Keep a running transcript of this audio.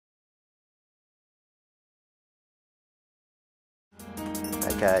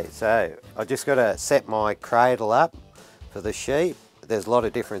Okay, so I just got to set my cradle up for the sheep. There's a lot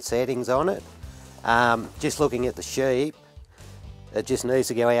of different settings on it. Just looking at the sheep, it just needs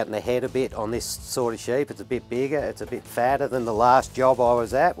to go out in the head a bit on this sort of sheep. It's a bit bigger, it's a bit fatter than the last job I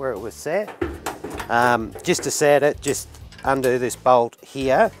was at where it was set. Just to set it, just undo this bolt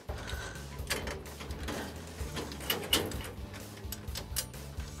here.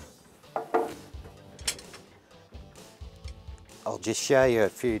 I'll just show you a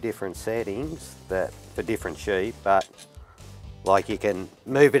few different settings that for different sheep, but like you can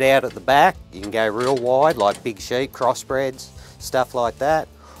move it out at the back, you can go real wide like big sheep, crossbreds, stuff like that,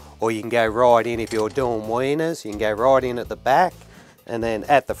 or you can go right in if you're doing weaners, you can go right in at the back, and then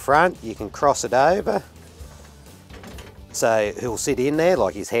at the front you can cross it over. So he'll sit in there,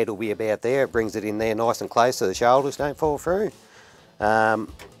 like his head will be about there, it brings it in there nice and close so the shoulders don't fall through.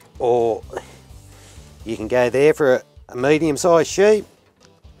 Or you can go there for a medium-sized sheep.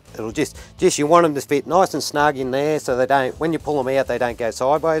 It'll just you want them to fit nice and snug in there so they don't, when you pull them out, they don't go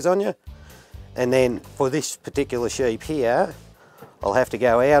sideways on you. And then for this particular sheep here, I'll have to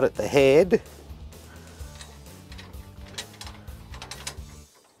go out at the head,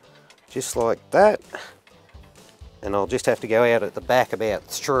 just like that. And I'll just have to go out at the back about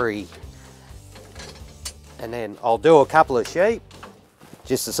 3. And then I'll do a couple of sheep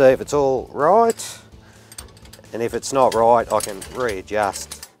just to see if it's all right. And if it's not right, I can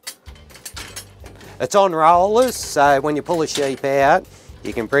readjust. It's on rollers, so when you pull a sheep out,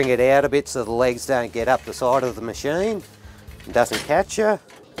 you can bring it out a bit so the legs don't get up the side of the machine. It doesn't catch you.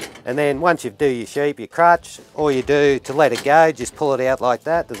 And then once you do your sheep, you crutch, all you do to let it go, just pull it out like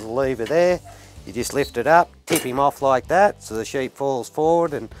that. There's a lever there. You just lift it up, tip him off like that, so the sheep falls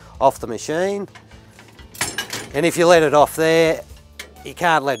forward and off the machine. And if you let it off there, you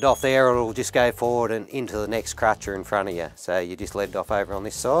can't let it off there, or it'll just go forward and into the next crutcher in front of you. So you just let it off over on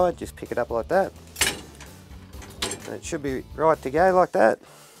this side, just pick it up like that. And it should be right to go like that.